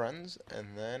becoming friends,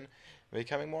 and then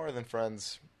becoming more than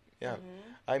friends. Yeah,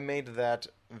 I made that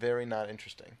very not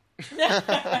interesting.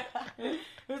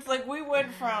 It's like we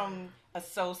went from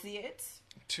associates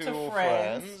to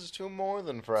friends, to more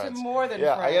than friends. Friends.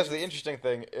 I guess the interesting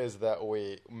thing is that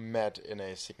we met in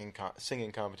a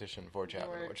singing competition for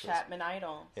Chapman. Which Chapman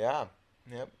Idol. Yeah.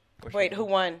 Yep. Wait, who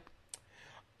won?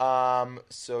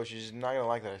 So she's not going to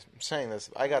like that I'm saying this.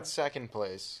 I got second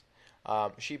place.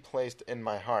 She placed in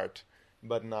my heart,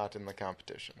 but not in the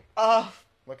competition. Oh.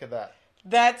 Look at that.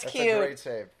 That's cute. That's a great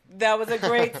save. That was a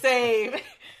great save.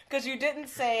 Because you didn't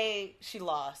say she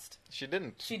lost. She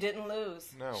didn't. She didn't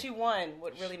lose. No. She won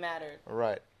what really mattered.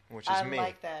 Right. which is me. I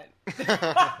like that.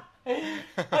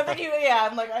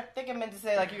 I think I meant to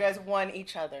say, like, you guys won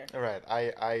each other. All right.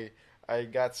 I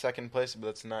got second place, but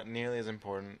that's not nearly as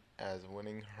important as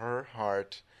winning her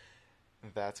heart.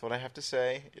 That's what I have to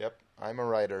say. Yep, I'm a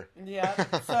writer.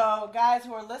 Yep. So, guys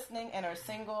who are listening and are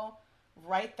single,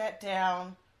 write that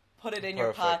down, put it in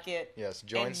your pocket. Yes,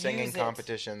 join singing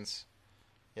competitions.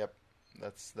 Yep,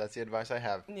 that's the advice I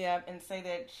have. Yep, and say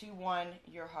that she won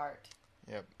your heart.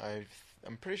 Yep,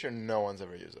 I'm pretty sure no one's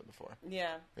ever used it before.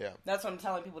 Yeah. Yeah. That's what I'm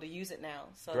telling people to use it now,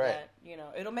 so that,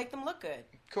 it'll make them look good.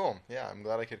 Cool. Yeah, I'm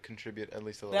glad I could contribute at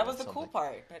least a little. That was the cool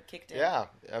part that kicked in. Yeah,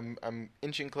 I'm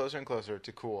inching closer and closer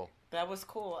to cool. That was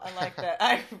cool. I like that.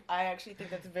 I actually think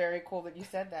that's very cool that you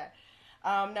said that.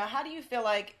 Now, how do you feel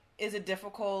like, is it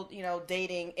difficult,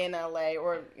 dating in LA,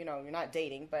 or, you're not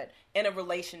dating, but in a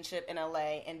relationship in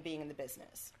LA and being in the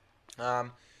business?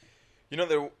 There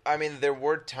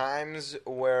were times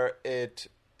where it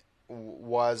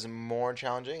was more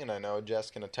challenging, and I know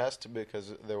Jess can attest,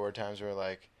 because there were times where,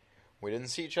 like, we didn't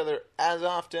see each other as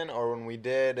often, or when we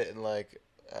did, it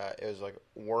was, like,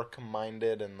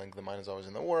 work-minded, and, like, the mind is always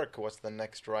in the work. What's the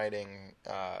next writing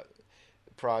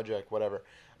project, whatever.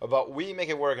 But we make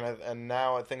it work, and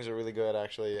now things are really good,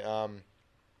 actually.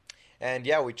 And,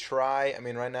 yeah, we try. I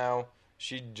mean, right now,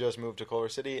 she just moved to Culver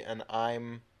City, and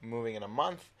I'm moving in a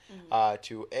month.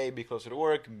 To A, be closer to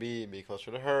work, B, be closer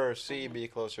to her, C, be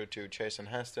closer to Chase and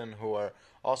Heston, who are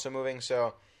also moving.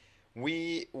 So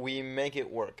we make it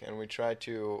work, and we try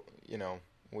to,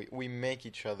 we make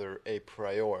each other a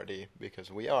priority,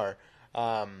 because we are.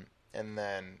 And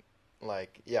then,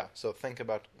 so think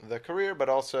about the career, but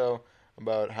also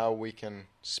about how we can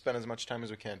spend as much time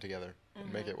as we can together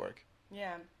and make it work.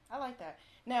 Yeah, I like that.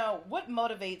 Now, what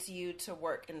motivates you to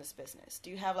work in this business? Do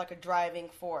you have, like, a driving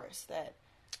force that...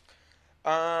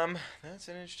 That's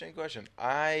an interesting question.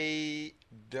 I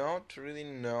don't really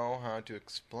know how to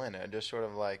explain it. I just sort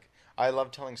of I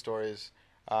love telling stories.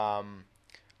 I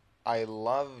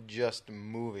love just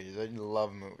movies. I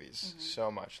love movies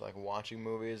so much. Like watching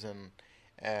movies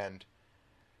and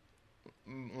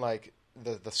like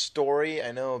the story.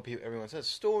 I know everyone says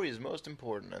story is most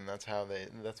important, and that's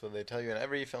what they tell you in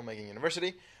every filmmaking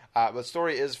university. But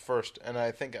story is first, and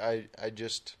I think I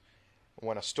just.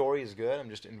 When a story is good, I'm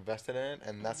just invested in it,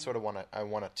 and that's sort of what I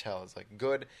want to tell. It's like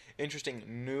good, interesting,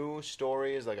 new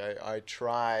stories. Like I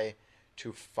try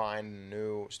to find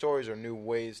new stories or new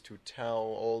ways to tell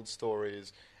old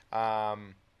stories.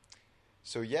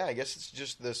 So yeah, I guess it's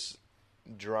just this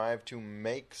drive to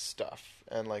make stuff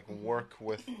and work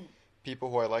with people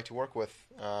who I like to work with.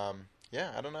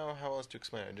 Yeah, I don't know how else to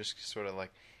explain it. I just sort of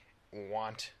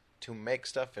want to make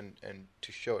stuff and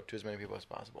to show it to as many people as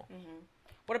possible. Mm-hmm.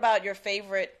 What about your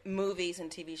favorite movies and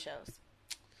TV shows?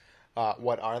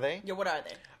 What are they? Yeah, what are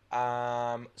they?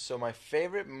 So my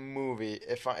favorite movie,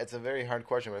 it's a very hard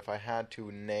question, but if I had to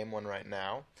name one right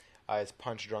now, it's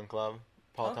Punch Drunk Love,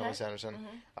 Paul Thomas Anderson.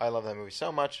 Mm-hmm. I love that movie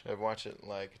so much. I've watched it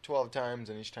 12 times,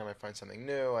 and each time I find something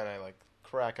new, and I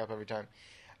crack up every time.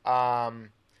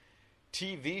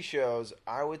 TV shows,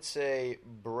 I would say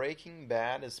Breaking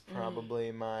Bad is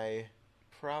probably my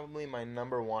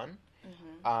number one.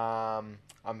 Mm-hmm.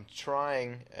 I'm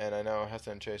trying, and I know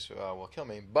Heston and Chase will kill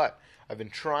me, but I've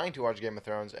been trying to watch Game of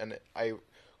Thrones, and I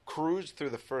cruised through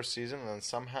the first season, and then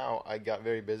somehow I got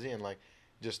very busy and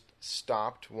just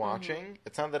stopped watching. Mm-hmm.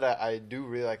 It's not that I do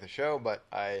really like the show, but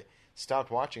I stopped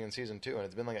watching in season 2, and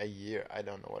it's been a year. I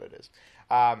don't know what it is.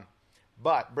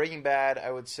 But Breaking Bad,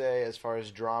 I would say, as far as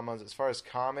dramas, as far as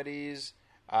comedies,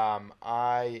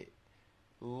 I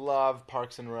love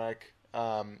Parks and Rec.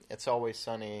 It's Always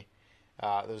Sunny.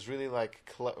 Those really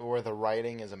where the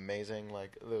writing is amazing,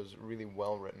 those really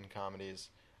well written comedies.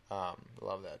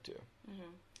 Love that too.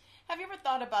 Mm-hmm. Have you ever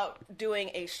thought about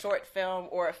doing a short film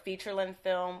or a feature-length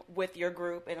film with your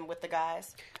group and with the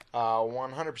guys?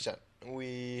 100%.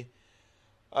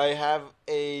 I have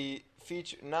a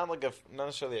feature, not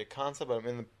necessarily a concept, but I'm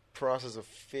in the process of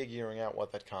figuring out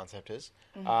what that concept is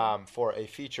for a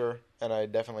feature, and I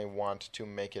definitely want to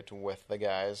make it with the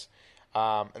guys.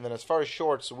 And then as far as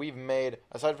shorts, we've made,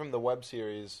 aside from the web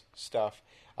series stuff,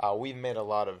 we've made a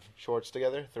lot of shorts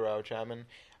together throughout Chapman.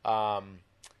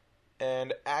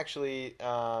 And actually,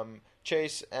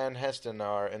 Chase and Heston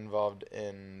are involved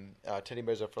in Teddy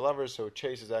Bears Are for Lovers, so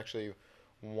Chase is actually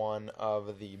one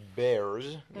of the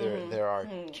bears. There are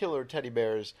killer teddy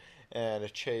bears,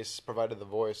 and Chase provided the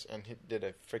voice, and he did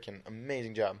a freaking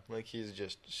amazing job. He's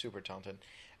just super talented.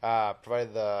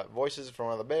 Provided the voices for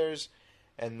one of the bears.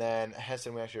 And then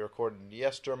Heston, we actually recorded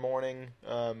yesterday morning,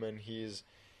 and he's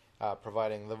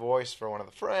providing the voice for one of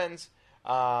the friends.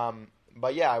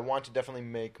 But yeah, I want to definitely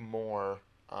make more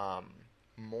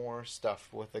more stuff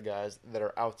with the guys that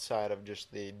are outside of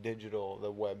just the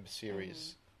web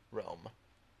series realm.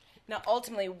 Now,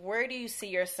 ultimately, where do you see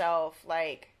yourself,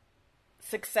 like,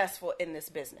 successful in this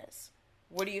business?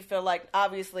 What do you feel like,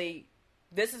 obviously,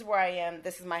 this is where I am,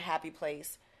 this is my happy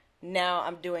place, now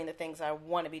I'm doing the things I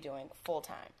want to be doing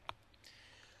full-time?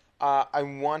 I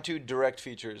want to direct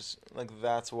features. Like,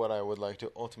 that's what I would like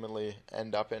to ultimately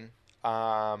end up in.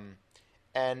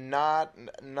 And not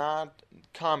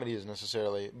comedies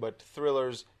necessarily, but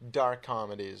thrillers, dark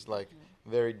comedies, like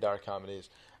very dark comedies.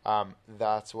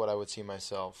 That's what I would see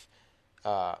myself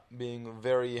being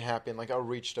very happy, and like I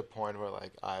reached a point where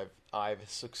like I've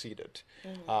succeeded.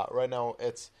 Right now,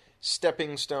 it's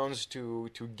stepping stones to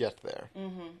get there.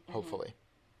 Hopefully.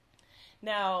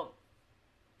 Now,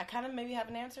 I kind of maybe have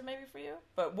an answer maybe for you,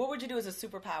 but what would you do as a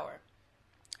superpower?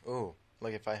 Ooh,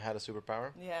 like if I had a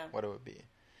superpower? Yeah. What it would be?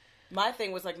 My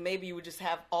thing was like maybe you would just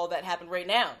have all that happen right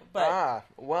now. But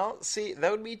well, see,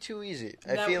 that would be too easy.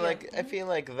 I feel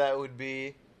like that would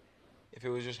be, if it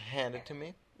was just handed to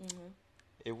me,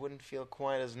 it wouldn't feel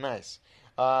quite as nice.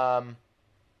 I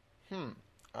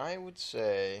would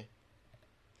say,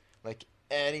 like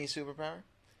any superpower.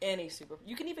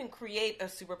 You can even create a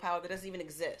superpower that doesn't even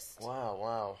exist.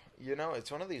 Wow. You know,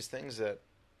 it's one of these things that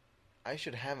I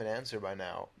should have an answer by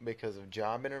now because of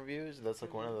job interviews. That's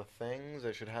like one of the things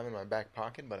I should have in my back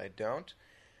pocket, but I don't.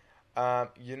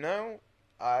 You know,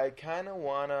 I kind of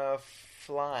want to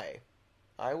fly.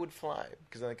 I would fly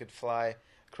because then I could fly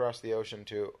across the ocean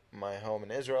to my home in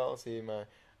Israel,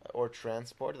 or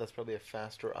transport. That's probably a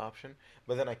faster option.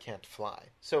 But then I can't fly.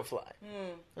 So fly.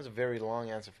 That's a very long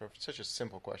answer for such a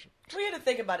simple question. We had to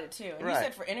think about it too. And right. You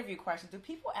said for interview questions. Do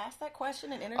people ask that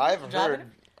question in interviews?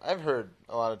 I've heard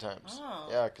a lot of times. Oh.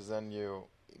 Yeah,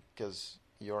 because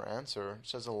your answer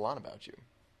says a lot about you.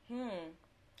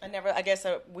 I guess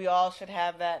we all should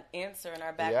have that answer in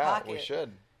our back pocket. Yeah, we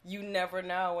should. You never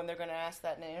know when they're going to ask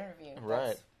that in an interview.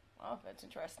 Right. That's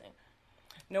interesting.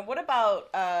 Now, what about...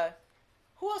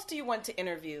 who else do you want to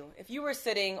interview? If you were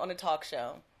sitting on a talk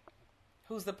show,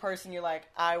 who's the person you're like,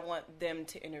 I want them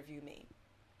to interview me?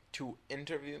 To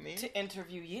interview me? To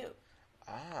interview you.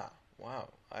 Wow.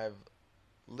 I've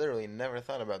literally never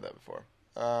thought about that before.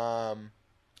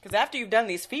 Because after you've done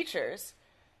these features,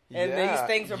 and these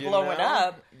things are blowing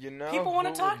up, people want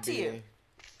to talk to you.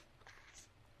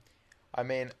 I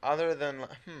mean, other than...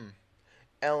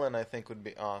 Ellen, I think, would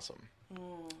be awesome.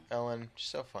 Ellen, she's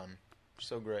so fun.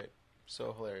 So great.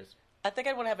 So hilarious. I think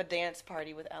I'd want to have a dance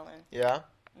party with Ellen. Yeah?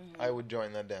 I would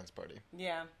join that dance party.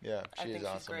 Yeah. Yeah, I think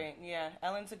awesome. She's great. Yeah,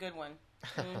 Ellen's a good one.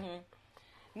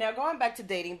 Now, going back to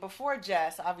dating, before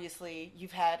Jess, obviously,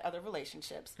 you've had other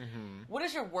relationships. What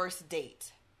is your worst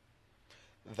date?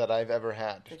 That I've ever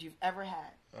had. That you've ever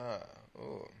had.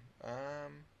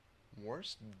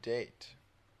 Worst date.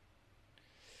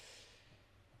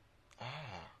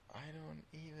 I don't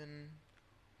even...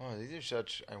 Oh, these are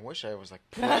such... I wish I was,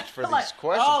 prepped for these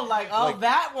questions.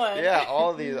 That one. Yeah,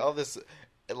 all this,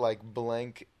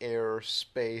 blank air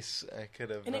space I could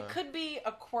have... And it could be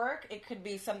a quirk. It could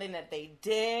be something that they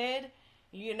did,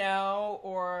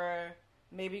 or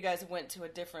maybe you guys went to a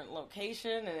different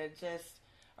location and it just...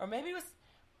 Or maybe it was...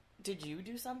 Did you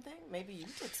do something? Maybe you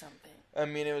did something. I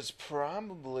mean, it was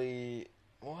probably...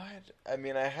 What? I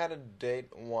mean, I had a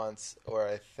date once where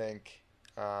I think...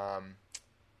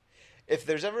 if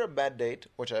there's ever a bad date,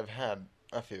 which I've had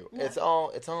a few, it's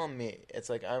all me. It's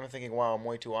like I'm thinking, wow, I'm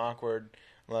way too awkward.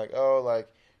 Like,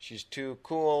 she's too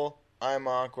cool. I'm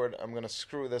awkward. I'm gonna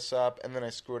screw this up, and then I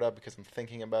screw it up because I'm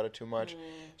thinking about it too much.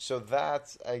 So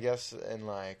that's, I guess,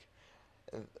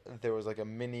 there was a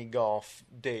mini golf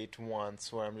date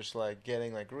once where I'm just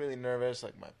getting really nervous,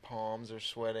 my palms are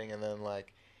sweating, and then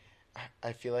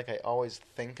I feel like I always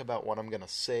think about what I'm going to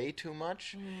say too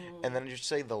much, and then I just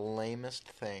say the lamest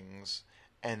things,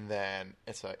 and then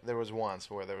it's there was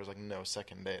once where there was no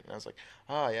second date, and I was like,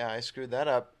 oh yeah, I screwed that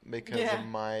up because of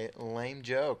my lame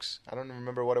jokes. I don't even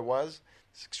remember what it was.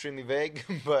 It's extremely vague,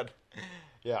 but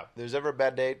yeah, if there's ever a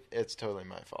bad date, it's totally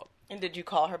my fault. And did you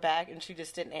call her back and she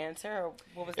just didn't answer, or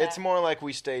what was that? It's more like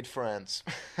we stayed friends.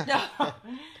 And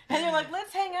you're like,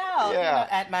 let's hang out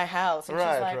at my house. And she's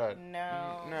like, right.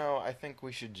 No, I think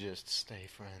we should just stay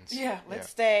friends. Yeah, let's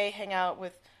stay, hang out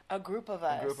with a group of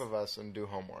us. A group of us and do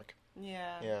homework.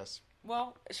 Yeah. Yes.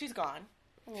 Well, she's gone.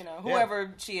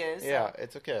 Whoever she is. Yeah,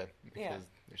 it's okay. Because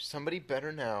there's somebody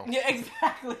better now. Yeah,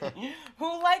 exactly.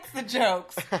 Who likes the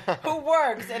jokes? Who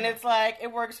works? And it's it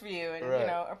works for you and,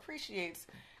 appreciates...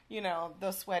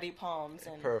 those sweaty palms.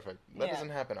 And perfect. That doesn't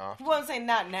happen often. I won't say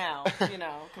not now, 'cause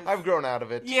I've grown out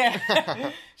of it.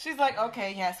 Yeah. She's like,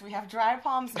 okay, yes, we have dry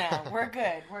palms now. We're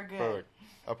good. Perfect.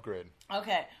 Upgrade.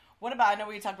 Okay. What about, I know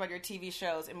we talked about your TV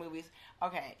shows and movies.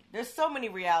 Okay. There's so many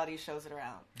reality shows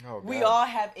around. Oh, God. We all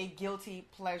have a guilty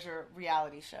pleasure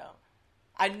reality show.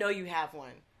 I know you have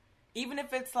one. Even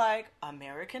if it's like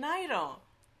American Idol.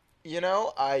 You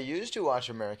know, I used to watch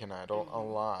American Idol a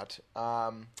lot.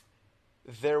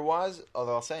 There was,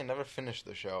 although I'll say I never finished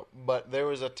the show, but there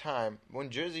was a time when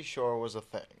Jersey Shore was a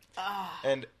thing.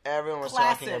 And everyone was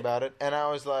Classic. talking about it, and I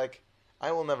was like,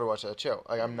 I will never watch that show.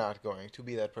 Like, I'm not going to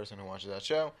be that person who watches that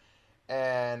show.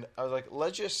 And I was like,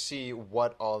 let's just see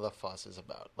what all the fuss is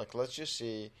about. Like, let's just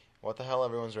see what the hell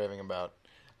everyone's raving about.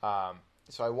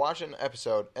 So I watched an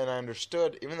episode, and I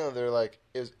understood, even though they're like,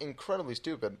 it was incredibly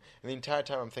stupid, and the entire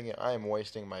time I'm thinking, I am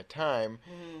wasting my time.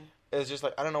 It's just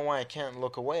like, I don't know why I can't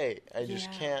look away. I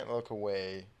just can't look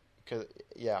away. Cause,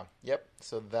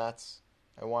 so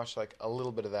I watched like a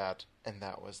little bit of that, and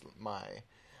that was I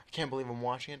can't believe I'm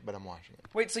watching it, but I'm watching it.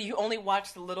 Wait, so you only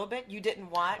watched a little bit? You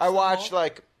didn't watch I watched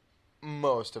like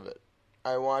most of it.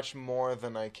 I watched more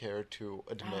than I care to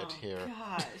admit here.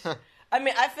 Gosh. I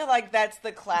mean, I feel like that's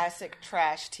the classic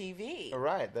trash TV.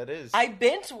 Right, that is. I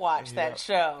binge watched that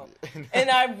show, and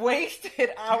I wasted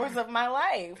hours of my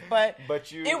life.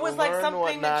 But you it was learn like something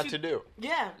what not to do.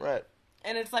 Yeah, right.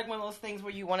 And it's like one of those things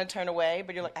where you want to turn away,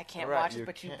 but you're like, I can't watch it,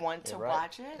 but you want to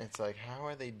watch it. It's like, how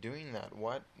are they doing that?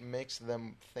 What makes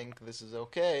them think this is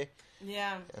okay?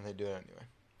 Yeah. And they do it anyway.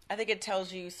 I think it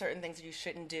tells you certain things that you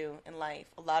shouldn't do in life.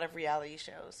 A lot of reality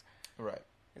shows. Right.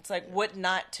 It's like what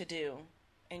not to do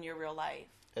in your real life.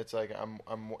 It's like I'm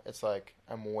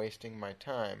wasting my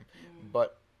time,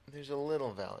 but there's a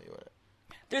little value in it.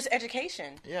 There's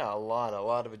education. Yeah, a lot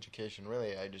of education.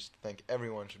 Really, I just think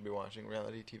everyone should be watching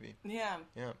reality TV. Yeah.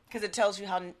 Yeah. Because it tells you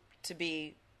how not to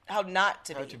be. How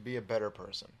to be a better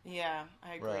person. Yeah,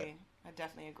 I agree. Right. I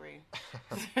definitely agree.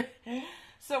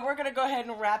 So we're going to go ahead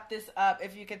and wrap this up.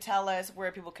 If you could tell us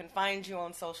where people can find you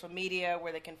on social media,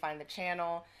 where they can find the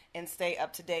channel, and stay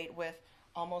up to date with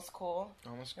Almost Cool.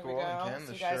 Almost There Cool. we go. Again, So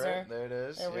the you guys shirt. There it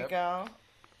is. There we Yep. go.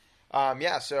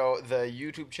 So the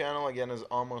YouTube channel, again, is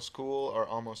Almost Cool or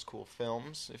Almost Cool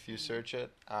Films, if you search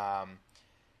it.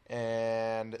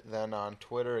 And then on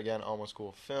Twitter, again, Almost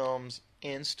Cool Films.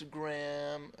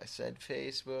 Instagram, I said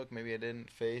Facebook, maybe I didn't.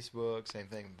 Facebook, same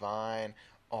thing. Vine,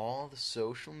 all the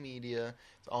social media.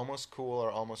 It's Almost Cool or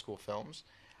Almost Cool Films.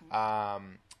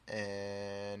 And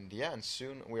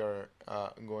soon we are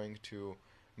going to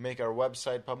make our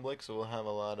website public, so we'll have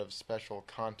a lot of special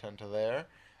content there.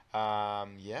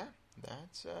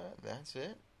 That's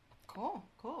it. Cool.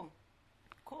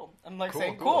 I'm like Cool,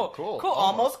 saying cool, cool. cool.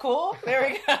 Almost cool. There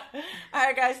we go. All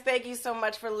right, guys. Thank you so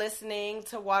much for listening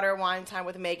to Water Wine Time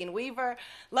with Megan Weaver.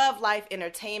 Love Life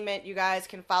Entertainment. You guys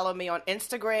can follow me on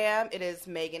Instagram. It is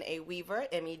Megan A. Weaver,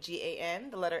 Megan,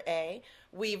 the letter A,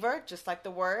 Weaver, just like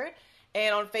the word.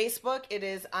 And on Facebook, it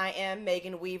is I am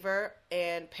Megan Weaver,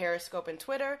 and Periscope and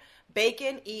Twitter,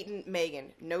 Bacon Eatin'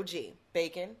 Megan. No G.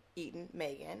 Bacon Eatin'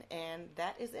 Megan. And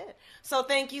that is it. So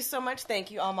thank you so much.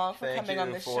 Thank you, Alma, for coming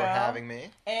on the show. Thank you for having me.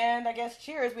 And I guess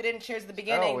cheers. We didn't cheers at the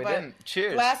beginning. Oh, we but didn't.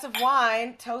 Cheers. Glass of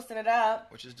wine, toasting it up.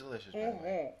 Which is delicious, by the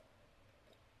way.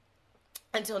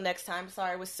 Until next time.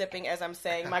 Sorry, I was sipping as I'm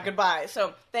saying my goodbye.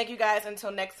 So thank you guys.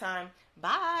 Until next time.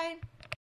 Bye.